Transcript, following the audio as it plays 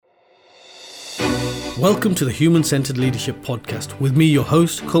Welcome to the Human Centered Leadership Podcast with me, your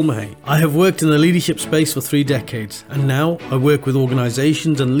host, Col Mahay. I have worked in the leadership space for 3 decades, and now I work with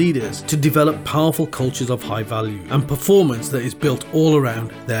organizations and leaders to develop powerful cultures of high value and performance that is built all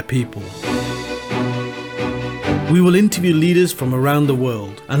around their people. We will interview leaders from around the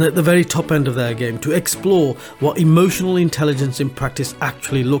world and at the very top end of their game to explore what emotional intelligence in practice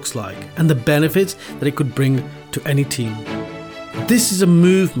actually looks like and the benefits that it could bring to any team. This is a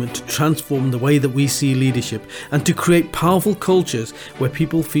movement to transform the way that we see leadership and to create powerful cultures where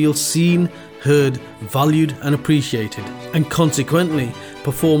people feel seen, heard, valued and appreciated, and consequently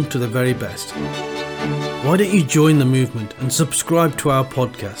perform to the very best. Why don't you join the movement and subscribe to our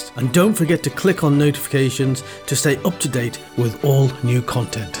podcast? And don't forget to click on notifications to stay up to date with all new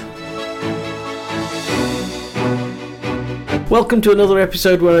content. Welcome to another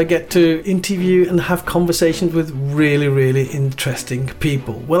episode where I get to interview and have conversations with really interesting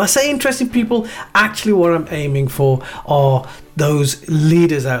people. When I say interesting people, actually what I'm aiming for are those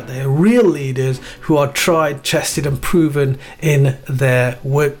leaders out there, real leaders who are tried, tested and proven in their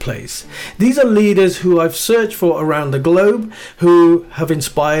workplace. These are leaders who I've searched for around the globe, who have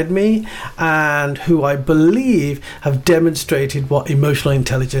inspired me and who I believe have demonstrated what emotional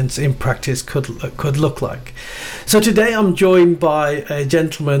intelligence in practice could look like. So today I'm joined by a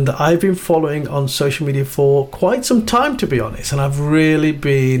gentleman that I've been following on social media for quite some time, to be honest, and I've really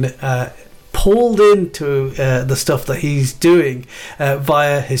been pulled into the stuff that he's doing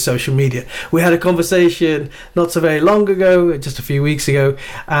via his social media. We had a conversation not so very long ago, just a few weeks ago,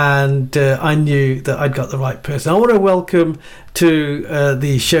 and I knew that I'd got the right person. I want to welcome to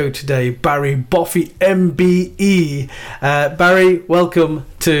the show today Barry Boffy, MBE. Barry, welcome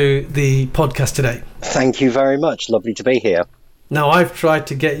to the podcast today. Thank you very much. Lovely to be here. Now, I've tried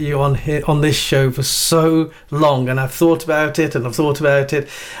to get you on here on this show for so long, and I've thought about it, and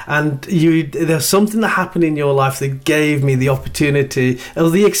there's something that happened in your life that gave me the opportunity, or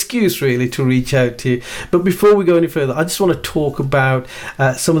the excuse really, to reach out to you. But before we go any further, I just want to talk about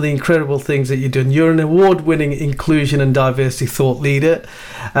some of the incredible things that you're doing. You're an award-winning inclusion and diversity thought leader.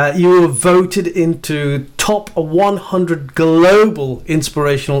 You were voted into top 100 global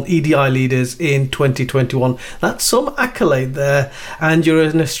inspirational EDI leaders in 2021. That's some accolade there. And you're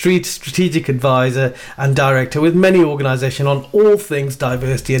a strategic advisor and director with many organizations on all things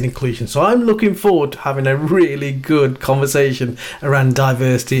diversity and inclusion. So I'm looking forward to having a really good conversation around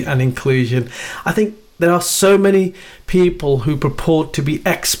diversity and inclusion. I think there are so many people who purport to be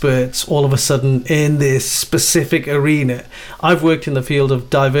experts all of a sudden in this specific arena. I've worked in the field of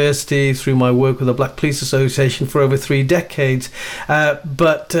diversity through my work with the Black Police Association for over 3 decades.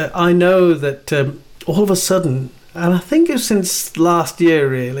 But I know that all of a sudden, and I think it's since last year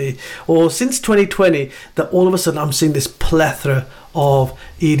really, or since 2020, that all of a sudden I'm seeing this plethora of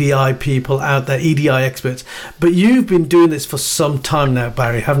EDI people out there, EDI experts. But you've been doing this for some time now,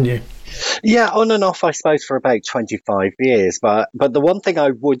 Barry, haven't you? Yeah, on and off, I suppose, for about 25 years. But the one thing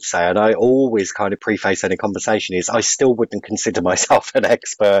I would say, and I always kind of preface any conversation, is I still wouldn't consider myself an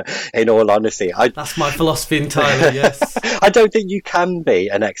expert, in all honesty. That's my philosophy entirely, yes. I don't think you can be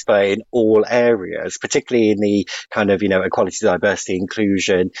an expert in all areas, particularly in the kind of, equality, diversity,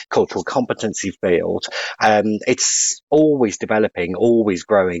 inclusion, cultural competency field. It's always developing, always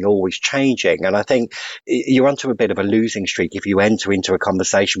growing, always changing. And I think you're onto a bit of a losing streak if you enter into a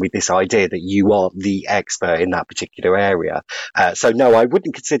conversation with this idea that you are the expert in that particular area. So no, I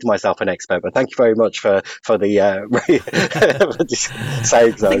wouldn't consider myself an expert, but thank you very much for the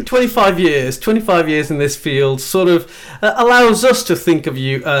saying so. I think 25 years in this field sort of allows us to think of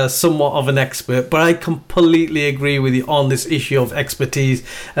you as somewhat of an expert, but I completely agree with you on this issue of expertise.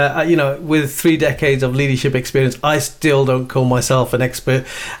 With 3 decades of leadership experience, I still don't call myself an expert.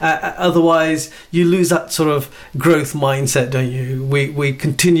 Otherwise, you lose that sort of growth mindset, don't you? We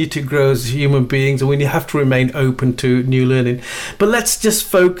continue to grow as human beings, and we have to remain open to new learning. But let's just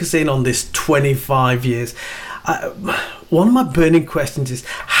focus in on this 25 years. One of my burning questions is,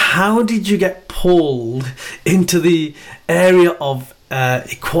 how did you get pulled into the area of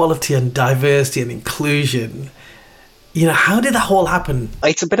equality and diversity and inclusion? How did that all happen?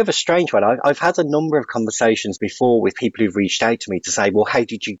 It's a bit of a strange one. I've had a number of conversations before with people who've reached out to me to say, well, how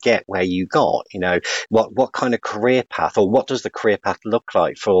did you get where you got? What kind of career path, or what does the career path look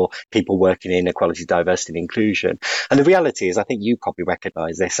like for people working in equality, diversity and inclusion? And the reality is, I think you probably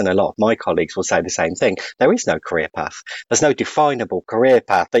recognise this, and a lot of my colleagues will say the same thing. There is no career path. There's no definable career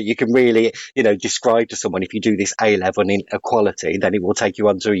path that you can really, describe to someone. If you do this A-level in equality, then it will take you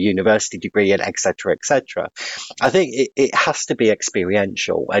on to a university degree and et cetera, et cetera. I think it has to be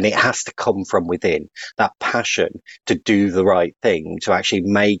experiential, and it has to come from within, that passion to do the right thing, to actually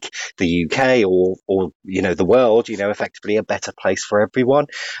make the UK or the world, effectively a better place for everyone.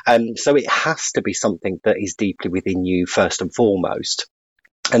 So it has to be something that is deeply within you first and foremost.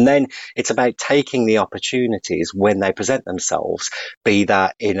 And then it's about taking the opportunities when they present themselves, be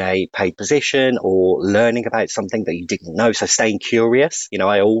that in a paid position or learning about something that you didn't know. So staying curious,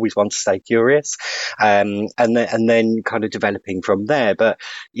 I always want to stay curious, and then kind of developing from there. But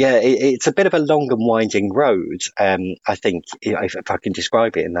yeah, it's a bit of a long and winding road. I think if I can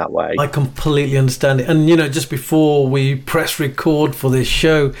describe it in that way. I completely understand it. And, just before we press record for this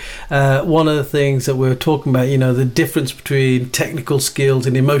show, one of the things that we were talking about, the difference between technical skills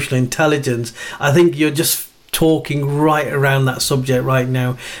and emotional intelligence, I think you're just talking right around that subject right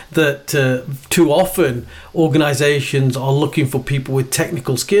now, that too often organizations are looking for people with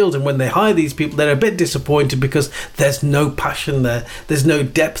technical skills, and when they hire these people, they're a bit disappointed because there's no passion there's no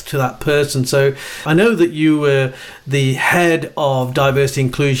depth to that person. So I know that you were the head of diversity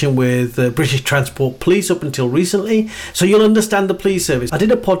inclusion with British Transport Police up until recently, so you'll understand the police service. I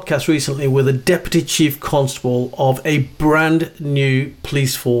did a podcast recently with a deputy chief constable of a brand new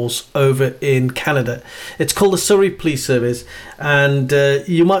police force over in Canada. It's called the Surrey Police Service, and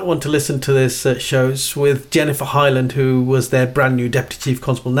you might want to listen to this show. It's with Jennifer Hyland, who was their brand new deputy chief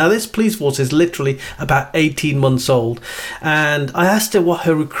constable. Now, this police force is literally about 18 months old, and I asked her what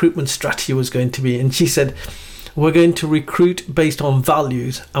her recruitment strategy was going to be, and she said, we're going to recruit based on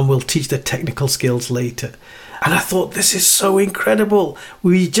values and we'll teach the technical skills later. And I thought, this is so incredible.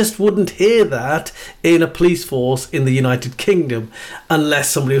 We just wouldn't hear that in a police force in the United Kingdom unless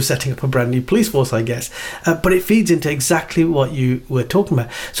somebody was setting up a brand new police force, I guess. But it feeds into exactly what you were talking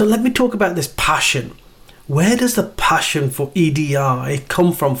about. So let me talk about this passion. Where does the passion for EDI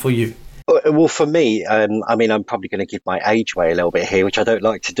come from for you? Well, for me, I'm probably going to give my age away a little bit here, which I don't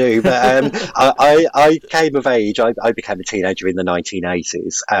like to do, but I came of age, I became a teenager in the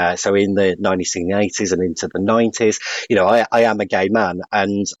 1980s. So in the 1980s and into the 90s, I am a gay man,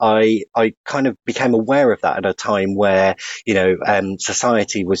 and I kind of became aware of that at a time where,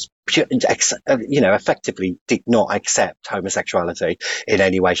 society was effectively did not accept homosexuality in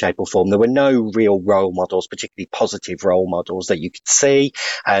any way, shape or form. There were no real role models, particularly positive role models that you could see.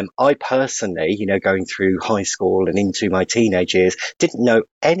 I personally, going through high school and into my teenage years, didn't know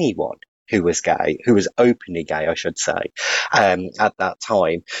anyone who was gay, who was openly gay, I should say, at that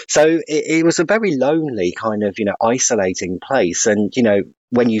time. So it was a very lonely kind of, isolating place. And,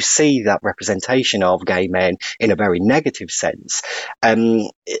 when you see that representation of gay men in a very negative sense,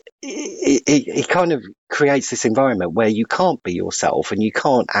 it kind of creates this environment where you can't be yourself, and you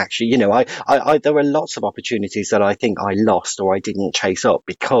can't actually, there were lots of opportunities that I think I lost or I didn't chase up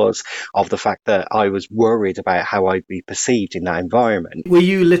because of the fact that I was worried about how I'd be perceived in that environment. Were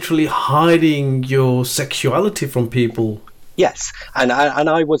you literally hiding your sexuality from people? Yes, and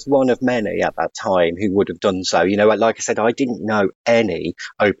I was one of many at that time who would have done so. Like I said, I didn't know any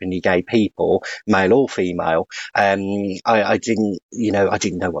openly gay people, male or female. I didn't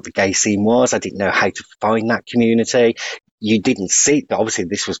know what the gay scene was. I didn't know how to find that community. You didn't see, obviously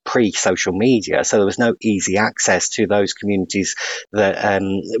this was pre-social media, so there was no easy access to those communities that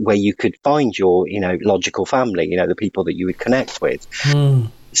where you could find your, logical family, the people that you would connect with.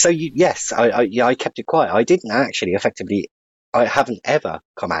 So yes, I kept it quiet. I didn't actually effectively. I haven't ever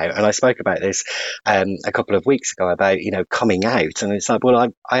come out, and I spoke about this a couple of weeks ago about coming out, and it's like,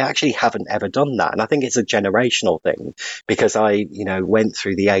 well, I actually haven't ever done that, and I think it's a generational thing because I went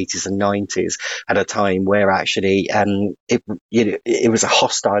through the 80s and 90s at a time where actually it was a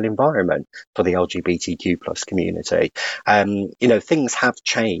hostile environment for the LGBTQ plus community. Things have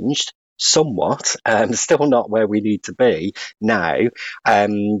changed somewhat, still not where we need to be now,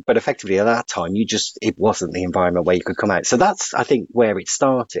 but effectively at that time it wasn't the environment where you could come out. So that's, I think, where it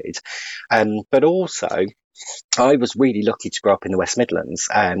started. But also I was really lucky to grow up in the West Midlands,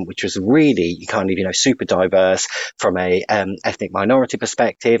 which was really kind of, super diverse from a ethnic minority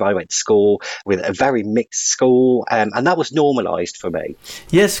perspective. I went to school with a very mixed school, and that was normalised for me.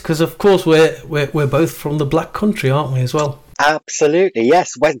 Yes, because of course we're both from the Black Country, aren't we, as well? Absolutely,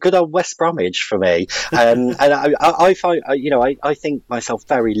 yes. Good old West Bromwich for me, and I find, I think myself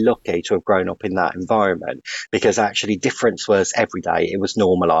very lucky to have grown up in that environment because actually difference was every day. It was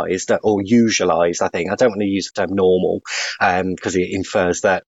normalised or usualised. I think I don't want to use the term normal because it infers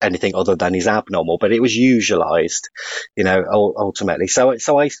that anything other than is abnormal, but it was usualised, ultimately.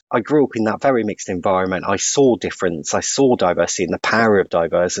 So I grew up in that very mixed environment. I saw difference, I saw diversity and the power of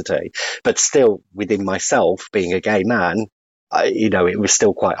diversity, but still within myself, being a gay man, it was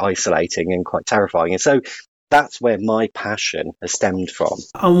still quite isolating and quite terrifying. And so that's where my passion has stemmed from.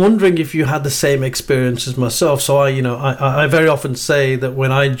 I'm wondering if you had the same experience as myself. So I very often say that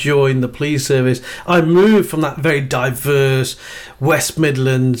when I joined the police service, I moved from that very diverse West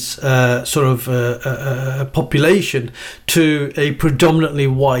Midlands population to a predominantly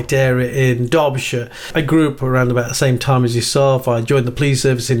white area in Derbyshire. I grew up around about the same time as yourself. I joined the police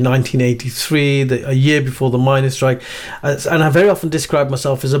service in 1983, a year before the miners' strike, and I very often describe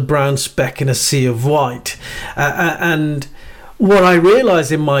myself as a brown speck in a sea of white. And what I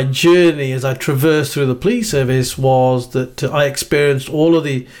realised in my journey as I traversed through the police service was that I experienced all of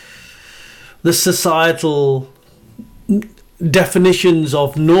the societal definitions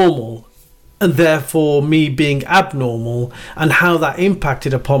of normal, and therefore me being abnormal, and how that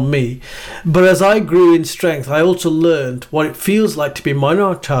impacted upon me. But as I grew in strength, I also learned what it feels like to be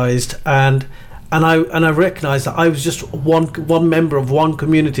minoritized, and I recognised that I was just one member of one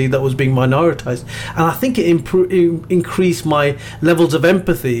community that was being minoritized, and I think it increased my levels of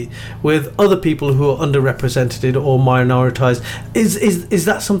empathy with other people who are underrepresented or minoritized. Is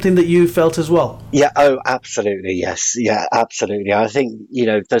that something that you felt as well? Yeah, oh, absolutely, yes. Yeah, absolutely. I think,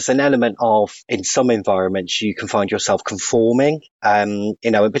 there's an element of, in some environments, you can find yourself conforming, and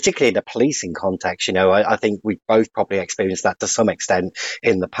particularly in the policing context, I think we both probably experienced that to some extent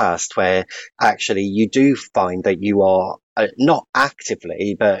in the past, where actually you do find that you are not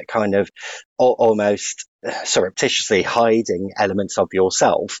actively, but kind of almost surreptitiously hiding elements of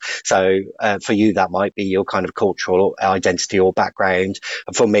yourself. So for you, that might be your kind of cultural identity or background.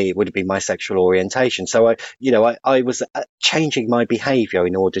 And for me, it would be my sexual orientation. So I was changing my behaviour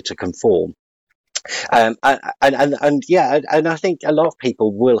in order to conform. And I think a lot of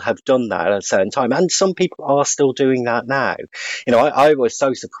people will have done that at a certain time, and some people are still doing that now. I was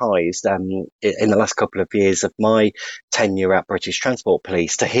so surprised in the last couple of years of my tenure at British Transport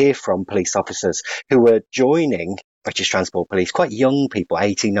Police to hear from police officers who were joining British Transport Police, quite young people,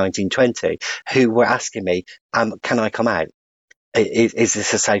 18, 19, 20, who were asking me, can I come out? Is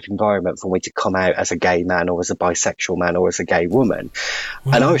this a safe environment for me to come out as a gay man or as a bisexual man or as a gay woman?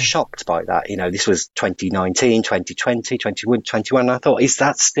 Mm. And I was shocked by that. This was 2019, 2020, 2021. And I thought, is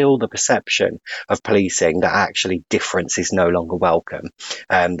that still the perception of policing, that actually difference is no longer welcome,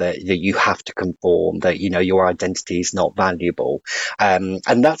 that you have to conform, that, your identity is not valuable? And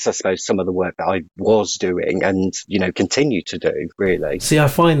that's, I suppose, some of the work that I was doing and, continue to do, really. See, I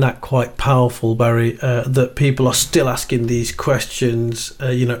find that quite powerful, Barry, that people are still asking these questions.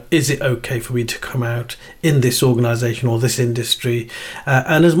 Is it okay for me to come out in this organisation or this industry?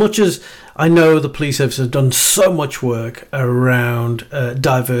 And as much as I know the police service has done so much work around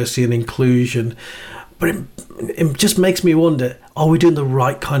diversity and inclusion, but it just makes me wonder, are we doing the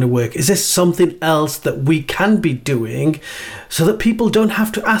right kind of work? Is there something else that we can be doing so that people don't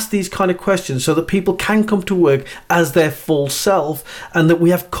have to ask these kind of questions, so that people can come to work as their full self, and that we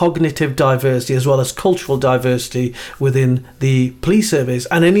have cognitive diversity as well as cultural diversity within the police service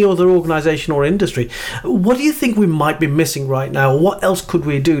and any other organisation or industry? What do you think we might be missing right now? What else could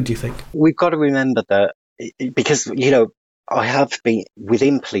we do you think? We've got to remember that, because, I have been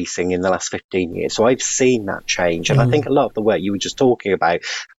within policing in the last 15 years, so I've seen that change. And I think a lot of the work you were just talking about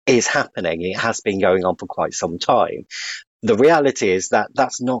is happening. It has been going on for quite some time. The reality is that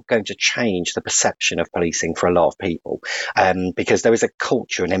that's not going to change the perception of policing for a lot of people, because there is a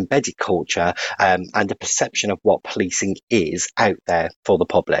culture, an embedded culture, and a perception of what policing is out there for the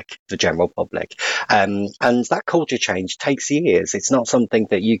public, the general public. And that culture change takes years. It's not something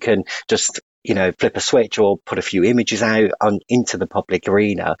that you can just flip a switch or put a few images out into the public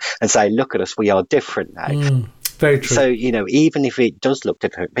arena and say, look at us, we are different now. Very true. So, even if it does look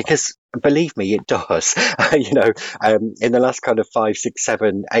different, because believe me, it does, in the last kind of 5, 6,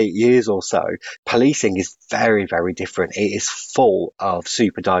 7, 8 years or so, policing is very, very different. It is full of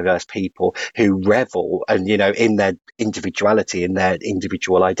super diverse people who revel and, in their individuality, in their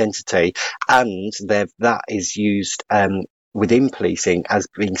individual identity. And that is used, within policing as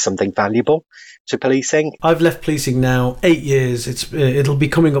being something valuable to policing. I've left policing now 8 years. It'll be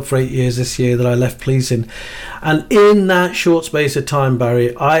coming up for 8 years this year that I left policing, and in that short space of time,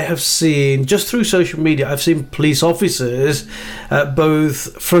 Barry, I have seen, just through social media, I've seen police officers,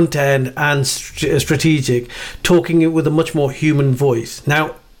 both front end and strategic, talking it with a much more human voice.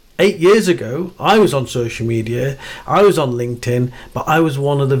 Now, 8 years ago, I was on social media, I was on LinkedIn, but I was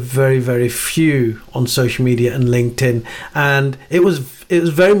one of the very, very few on social media and LinkedIn. And it was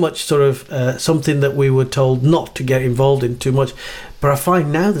very much sort of something that we were told not to get involved in too much. But I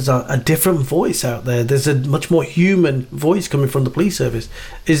find now there's a different voice out there. There's a much more human voice coming from the police service.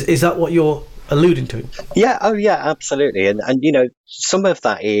 Is that what you're alluding to. Yeah, oh yeah, absolutely. And you know, some of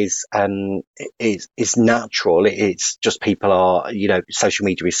that is natural. It's just people are, you know, social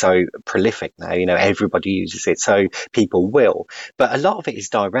media is so prolific now, you know, everybody uses it, so people will. But a lot of it is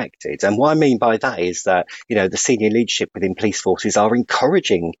directed. And what I mean by that is that, you know, the senior leadership within police forces are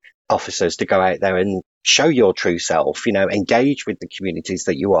encouraging officers to go out there and show your true self, you know, engage with the communities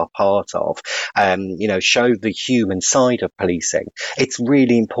that you are part of, you know, show the human side of policing. It's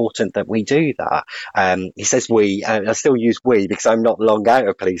really important that we do that. He says we, I still use we because I'm not long out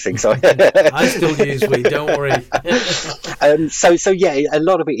of policing. So I still use we, don't worry. So yeah, a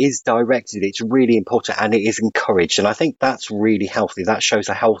lot of it is directed. It's really important and it is encouraged. And I think that's really healthy. That shows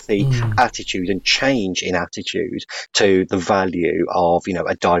a healthy attitude and change in attitude to the value of, you know,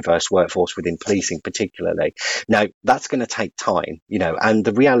 a diverse workforce within policing, particularly. Now, that's going to take time, you know, and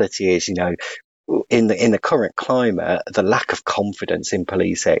the reality is, you know, in the current climate, the lack of confidence in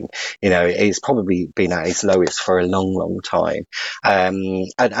policing, you know, is probably been at its lowest for a long time.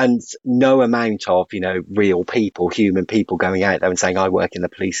 And no amount of, you know, real people, human people going out there and saying, I work in the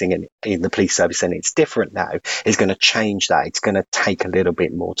policing and in the police service and it's different now, is going to change that. It's going to take a little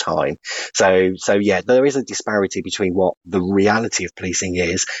bit more time. So yeah, there is a disparity between what the reality of policing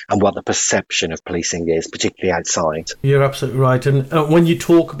is and what the perception of policing is, particularly outside. You're absolutely right. And when you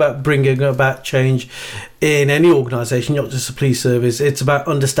talk about bringing about change in any organisation, not just the police service, it's about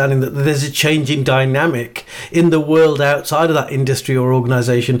understanding that there's a changing dynamic in the world outside of that industry or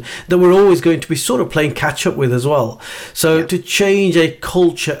organisation that we're always going to be sort of playing catch up with as well. So to change a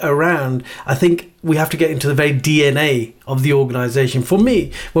culture around, I think we have to get into the very DNA of the organisation. For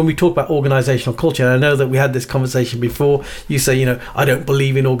me, when we talk about organisational culture, and I know that we had this conversation before, you say, you know, I don't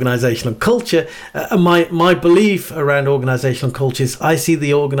believe in organisational culture. And my belief around organisational culture is I see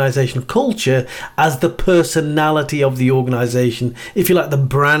the organisational culture as the personality of the organisation, if you like, the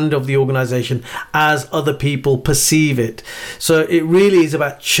brand of the organisation as other people perceive it. So it really is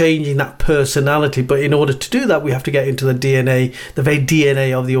about changing that personality. But in order to do that, we have to get into the DNA, the very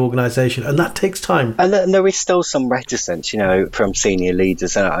DNA of the organisation. And that takes time. And there is still some reticence, you know, from senior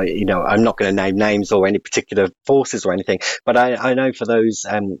leaders. And, you know, I'm not going to name names or any particular forces or anything, but I know for those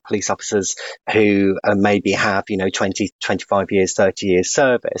police officers who maybe have, you know, 20, 25 years, 30 years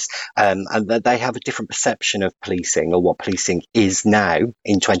service, and that they have a different perception of policing or what policing is now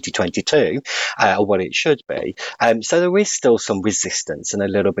in 2022, or what it should be. So there is still some resistance and a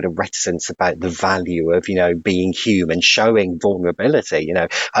little bit of reticence about the value of, you know, being human, showing vulnerability. You know,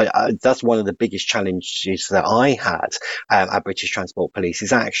 that's one of the biggest challenges that I had at British Transport Police,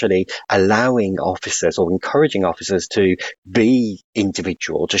 is actually allowing officers or encouraging officers to be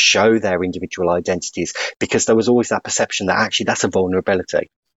individual, to show their individual identities, because there was always that perception that actually that's a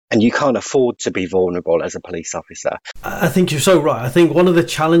vulnerability. And you can't afford to be vulnerable as a police officer. I think you're so right. I think one of the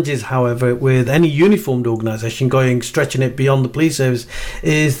challenges, however, with any uniformed organisation stretching it beyond the police service,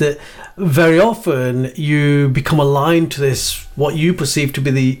 is that very often you become aligned to this, what you perceive to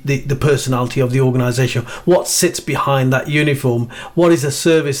be the personality of the organisation, what sits behind that uniform, what is a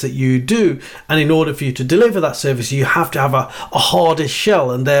service that you do. And in order for you to deliver that service, you have to have a harder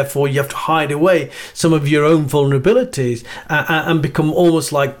shell, and therefore you have to hide away some of your own vulnerabilities and become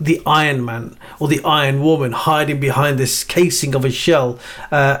almost like the Iron Man or the Iron Woman, hiding behind this casing of a shell.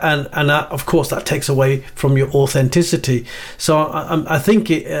 And that, of course, that takes away from your authenticity. So I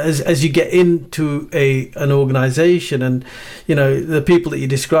think as you get into an organisation, and you know, the people that you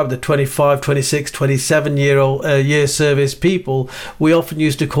describe, the 25, 26, 27 year service people, we often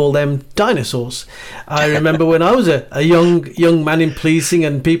used to call them dinosaurs. I remember when I was a young man in policing,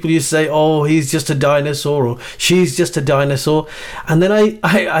 and people used to say, oh, he's just a dinosaur, or she's just a dinosaur. And then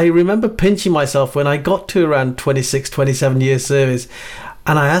I remember pinching myself when I got to around 26, 27 years service,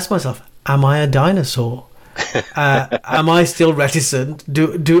 and I asked myself, am I a dinosaur? Am I still reticent?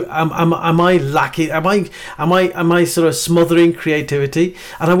 Am I lacking? Am I sort of smothering creativity?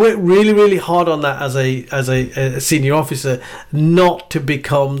 And I worked really hard on that as a senior officer, not to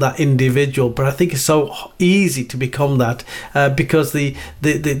become that individual. But I think it's so easy to become that because the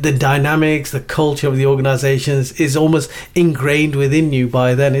dynamics, the culture of the organisations is almost ingrained within you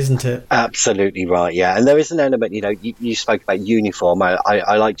by then, isn't it? Absolutely right. Yeah, and there is an element. You know, you spoke about uniform.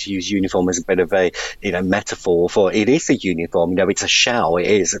 I like to use uniform as a bit of a, you know, metaphor for it is a uniform. It's a shell. It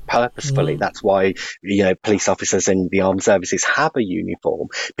is purposefully. That's why police officers in the armed services have a uniform,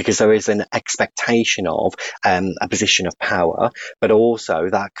 because there is an expectation of a position of power, but also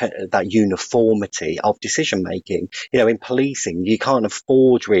that uniformity of decision making. In policing, you can't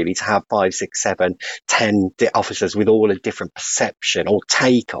afford really to have 5, 6, 7, 10 officers with all a different perception or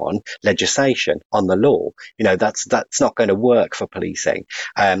take on legislation, on the law. That's not going to work for policing,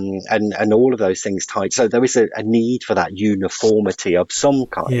 and all of those things tied. So there is a need for that uniformity of some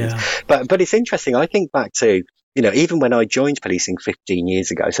kind. Yeah. But it's interesting. I think back to even when I joined policing 15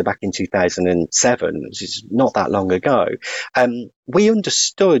 years ago, so back in 2007, which is not that long ago, we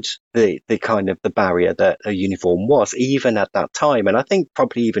understood the kind of the barrier that a uniform was, even at that time. And I think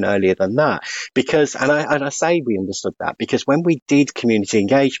probably even earlier than that, because, and I say we understood that because when we did community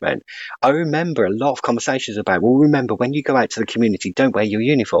engagement, I remember a lot of conversations about, well, remember when you go out to the community, don't wear your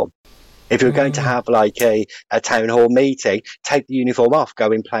uniform. If you're going to have like a town hall meeting, take the uniform off,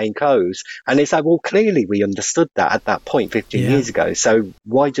 go in plain clothes. And it's like, well, clearly we understood that at that point 15 years ago. So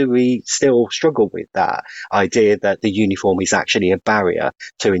why do we still struggle with that idea that the uniform is actually a barrier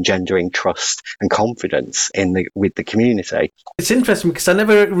to engendering trust and confidence with the community? It's interesting because I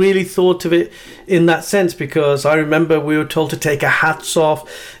never really thought of it in that sense, because I remember we were told to take our hats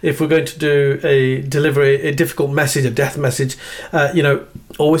off if we're going to deliver a difficult message, a death message,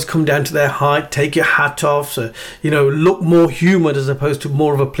 always come down to their height, take your hat off, so look more human as opposed to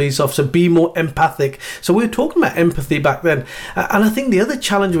more of a police officer, be more empathic. So we were talking about empathy back then, and I think the other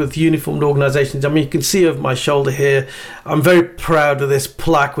challenge with uniformed organisations, I mean, you can see over my shoulder here, I'm very proud of this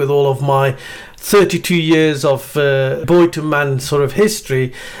plaque with all of my 32 years of boy to man sort of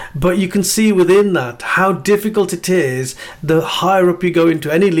history, but you can see within that how difficult it is. The higher up you go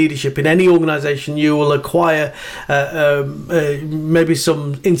into any leadership in any organisation, you will acquire maybe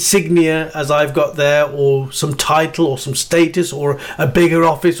some insignia, as I've got there, or some title or some status or a bigger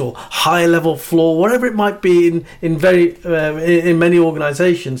office or higher level floor, whatever it might be in many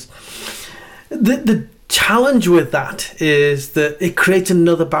organisations. The challenge with that is that it creates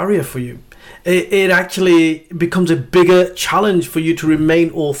another barrier for you. It actually becomes a bigger challenge for you to remain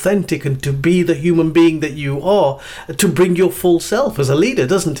authentic and to be the human being that you are, to bring your full self as a leader,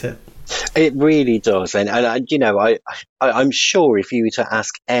 doesn't it? It really does, and I'm sure if you were to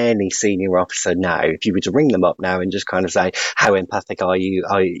ask any senior officer now, if you were to ring them up now and just kind of say, how empathic are you?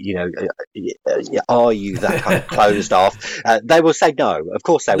 Are you that kind of closed off? They will say no. Of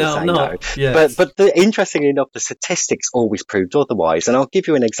course, they will say no. Yes. But interestingly enough, the statistics always proved otherwise. And I'll give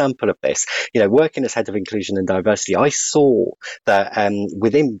you an example of this. Working as head of inclusion and diversity, I saw that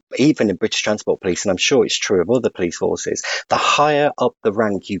even in British Transport Police, and I'm sure it's true of other police forces, the higher up the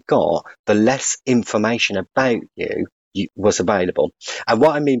rank you got, the less information about you was available. And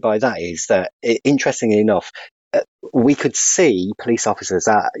what I mean by that is that, interestingly enough, we could see police officers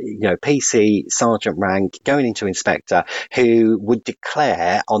at PC sergeant rank going into inspector who would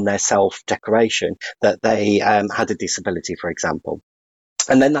declare on their self-declaration that they had a disability, for example.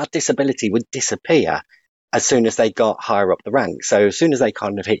 And then that disability would disappear as soon as they got higher up the rank. So as soon as they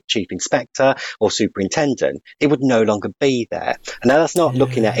kind of hit chief inspector or superintendent, it would no longer be there. And now that's not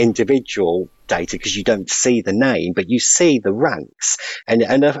looking at individual data because you don't see the name, but you see the ranks. And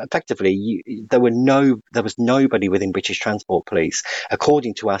effectively, there was nobody within British Transport Police,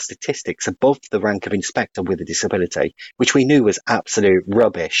 according to our statistics, above the rank of inspector with a disability, which we knew was absolute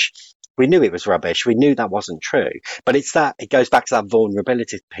rubbish. We knew it was rubbish. We knew that wasn't true. But it goes back to that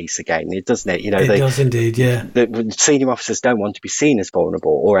vulnerability piece again, doesn't it? It does indeed, yeah. The senior officers don't want to be seen as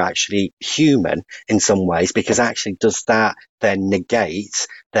vulnerable or actually human in some ways, because actually does that then negate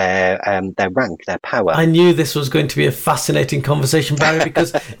their rank, their power. I knew this was going to be a fascinating conversation, Barry,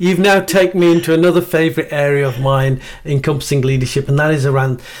 because you've now taken me into another favourite area of mine encompassing leadership, and that is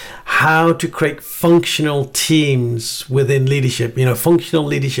around how to create functional teams within leadership, functional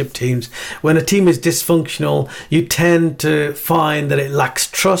leadership teams. When a team is dysfunctional, you tend to find that it lacks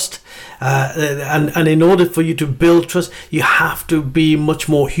trust. And in order for you to build trust, you have to be much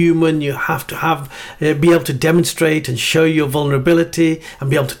more human. You have to be able to demonstrate and show your vulnerability and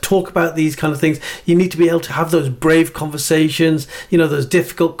be able to talk about these kind of things. You need to be able to have those brave conversations, those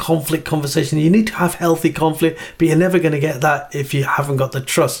difficult conflict conversations. You need to have healthy conflict, but you're never going to get that if you haven't got the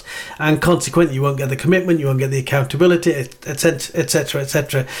trust. And consequently, you won't get the commitment, you won't get the accountability, etc., etc.,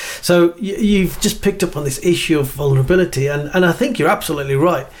 etc. So you've just picked up on this issue of vulnerability, and I think you're absolutely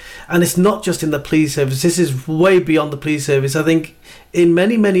right. And it's not just in the police service. This is way beyond the police service. I think in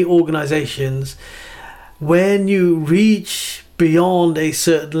many, many organisations, when you reach beyond a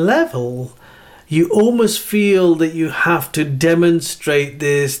certain level, you almost feel that you have to demonstrate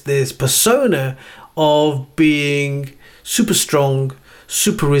this persona of being super strong,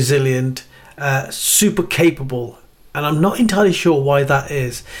 super resilient, super capable. And I'm not entirely sure why that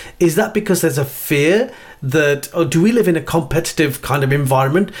is. Is that because there's a fear that, or do we live in a competitive kind of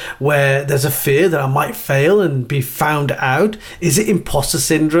environment where there's a fear that I might fail and be found out? Is it imposter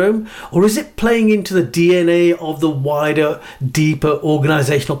syndrome? Or is it playing into the DNA of the wider, deeper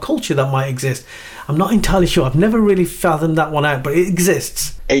organizational culture that might exist? I'm not entirely sure. I've never really fathomed that one out, but it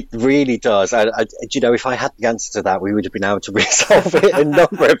exists. It really does. If I had the answer to that, we would have been able to resolve it a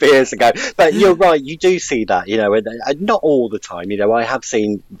number of years ago. But you're right, you do see that, and not all the time. I have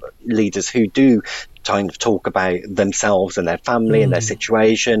seen leaders who do kind of talk about themselves and their family and their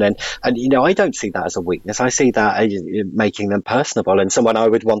situation, and I don't see that as a weakness. I see that as making them personable and someone I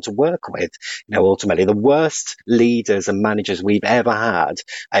would want to work with. Ultimately, the worst leaders and managers we've ever had,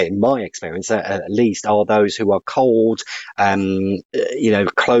 in my experience at least, are those who are cold,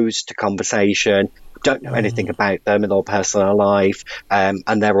 closed to conversation, don't know anything about them and their personal life,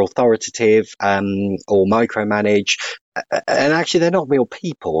 and they're authoritative or micromanage. And actually, they're not real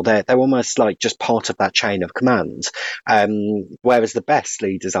people. They're almost like just part of that chain of command. Whereas the best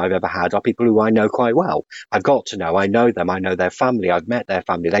leaders I've ever had are people who I know quite well. I've got to know. I know them. I know their family. I've met their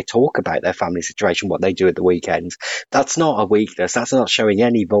family. They talk about their family situation, what they do at the weekend. That's not a weakness. That's not showing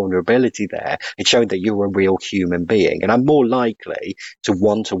any vulnerability there. It's showing that you're a real human being. And I'm more likely to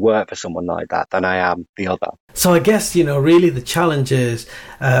want to work for someone like that than I am the other. So I guess, really the challenge is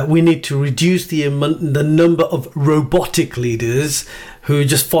we need to reduce the number of robotic leaders who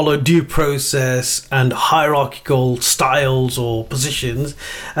just follow due process and hierarchical styles or positions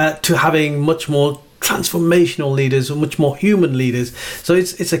to having much more transformational leaders or much more human leaders. So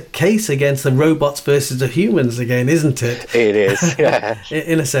it's a case against the robots versus the humans again, isn't it? It is, yeah.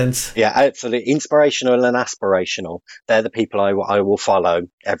 In a sense. Yeah, absolutely. Inspirational and aspirational. They're the people I will follow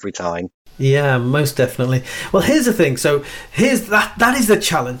every time. Yeah, most definitely. Well, here's the thing. So here's that is the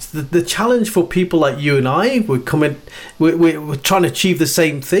challenge. The challenge for people like you and I, we're trying to achieve the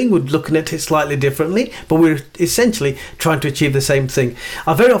same thing. We're looking at it slightly differently, but we're essentially trying to achieve the same thing.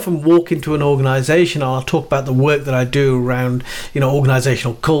 I very often walk into an organization and I'll talk about the work that I do around,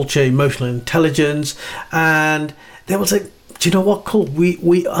 organizational culture, emotional intelligence, and they will say, do you know what, Cole?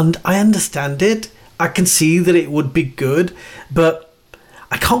 I understand it. I can see that it would be good, but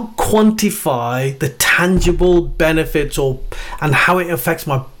I can't quantify the tangible benefits and how it affects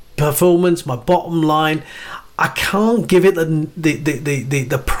my performance, my bottom line. I can't give it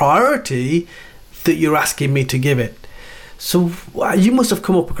the priority that you're asking me to give it. So you must have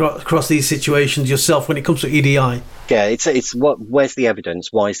come up across these situations yourself when it comes to EDI. Yeah, it's where's the evidence?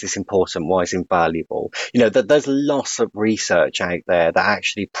 Why is this important? Why is it valuable? That there's lots of research out there that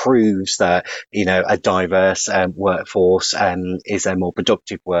actually proves that, a diverse workforce is a more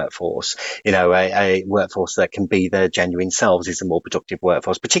productive workforce. A workforce that can be their genuine selves is a more productive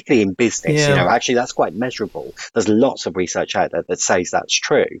workforce, particularly in business. Yeah. Actually that's quite measurable. There's lots of research out there that says that's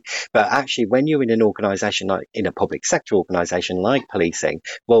true. But actually, when you're in an organization like in a public sector organization like policing,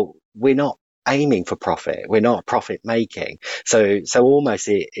 well, we're not aiming for profit. We're not profit making. So almost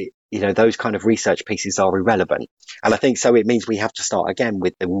those kind of research pieces are irrelevant. And I think so it means we have to start again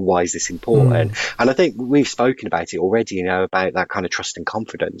with why is this important? And I think we've spoken about it already, about that kind of trust and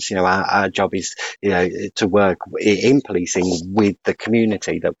confidence. Our job is, to work in policing with the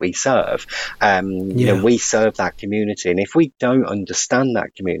community that we serve. We serve that community. And if we don't understand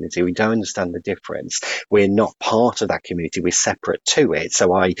that community, we don't understand the difference, we're not part of that community, we're separate to it.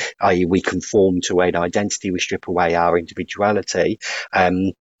 So i.e. we conform to an identity, we strip away our individuality,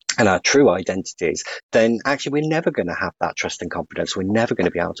 and our true identities, then actually we're never going to have that trust and confidence. We're never going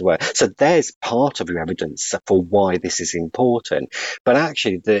to be able to work. So there's part of your evidence for why this is important. But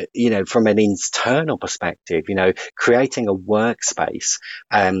actually, from an internal perspective, creating a workspace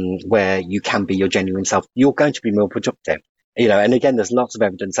where you can be your genuine self, you're going to be more productive. And again, there's lots of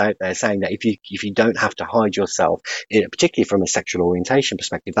evidence out there saying that if you don't have to hide yourself, particularly from a sexual orientation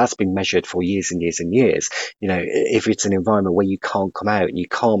perspective, that's been measured for years and years and years. If it's an environment where you can't come out and you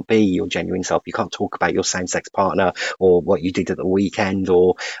can't be your genuine self, you can't talk about your same-sex partner or what you did at the weekend,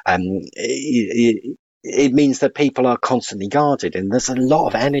 or it means that people are constantly guarded, and there's a lot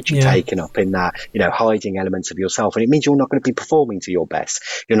of energy taken up in that, hiding elements of yourself. And it means you're not going to be performing to your best.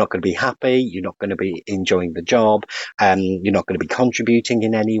 You're not going to be happy. You're not going to be enjoying the job. You're not going to be contributing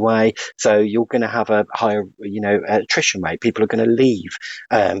in any way. So you're going to have a higher, attrition rate. People are going to leave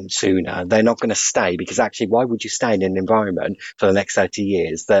sooner. They're not going to stay, because actually, why would you stay in an environment for the next 30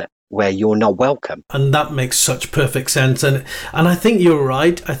 years where you're not welcome? And that makes such perfect sense. And I think you're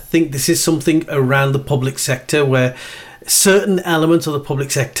right. I think this is something around the public sector where certain elements of the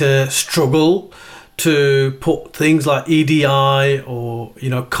public sector struggle to put things like EDI or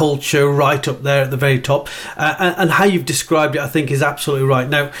culture right up there at the very top, and how you've described it, I think, is absolutely right.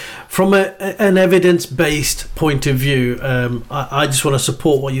 Now, from an evidence-based point of view, I just want to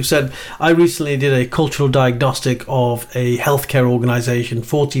support what you said. I recently did a cultural diagnostic of a healthcare organisation,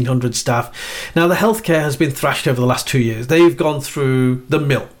 1,400 staff. Now, the healthcare has been thrashed over the last 2 years. They've gone through the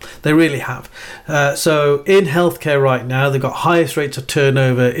mill. They really have. So in healthcare right now, they've got highest rates of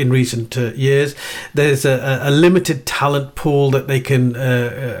turnover in recent years. There's a limited talent pool that they can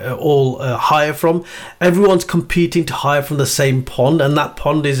all hire from. Everyone's competing to hire from the same pond, and that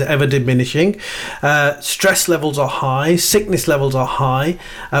pond is ever diminishing. Stress levels are high, sickness levels are high,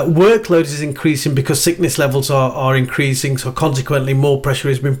 workload is increasing because sickness levels are increasing, so consequently more pressure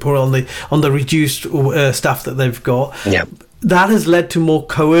has been put on the reduced staff that they've got. Yeah. That has led to more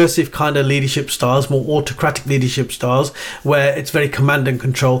coercive kind of leadership styles, more autocratic leadership styles, where it's very command and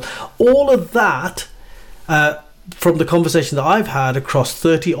control. All of that, from the conversation that I've had across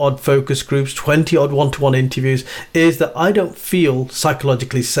 30 odd focus groups, 20 odd one-to-one interviews, is that I don't feel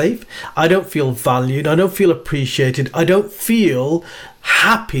psychologically safe. I don't feel valued. I don't feel appreciated. I don't feel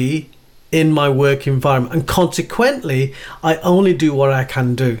happy in my work environment. And consequently, I only do what I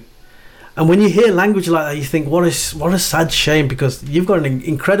can do. And when you hear language like that, you think, what a sad shame, because you've got an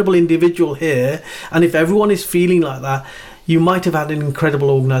incredible individual here. And if everyone is feeling like that, you might have had an incredible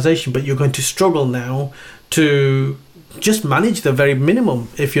organisation, but you're going to struggle now to just manage the very minimum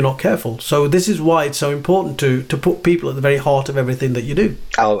if you're not careful. So this is why it's so important to put people at the very heart of everything that you do.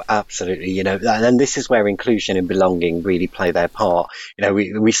 Oh, absolutely. And this is where inclusion and belonging really play their part.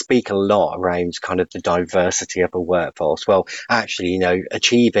 We speak a lot around kind of the diversity of a workforce. Well, actually,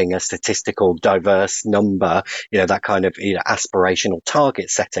 achieving a statistical diverse number, that kind of aspirational target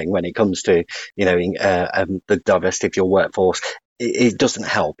setting when it comes to, the diversity of your workforce, it doesn't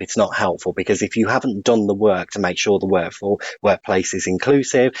help. It's not helpful, because if you haven't done the work to make sure the workplace is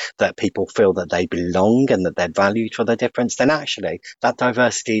inclusive, that people feel that they belong and that they're valued for their difference, then actually that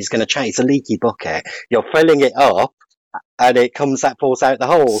diversity is going to change. It's a leaky bucket. You're filling it up and it falls out the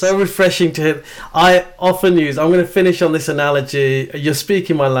holes. So refreshing to hear. I often use, I'm going to finish on this analogy. You're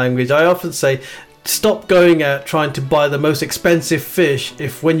speaking my language. I often say, stop going out trying to buy the most expensive fish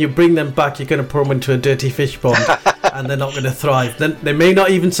if when you bring them back you're going to put them into a dirty fish pond and they're not going to thrive. Then they may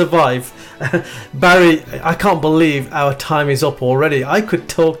not even survive. Barry, I can't believe our time is up already. I could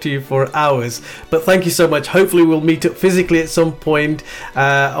talk to you for hours, but thank you so much. Hopefully we'll meet up physically at some point.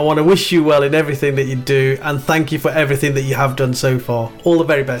 I want to wish you well in everything that you do, and thank you for everything that you have done so far. All the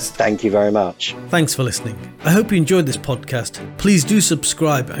very best. Thank you very much. Thanks for listening. I hope you enjoyed this podcast. Please do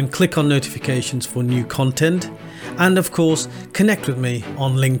subscribe and click on notifications for new content, and of course connect with me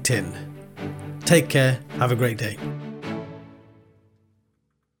on LinkedIn. Take care, have a great day.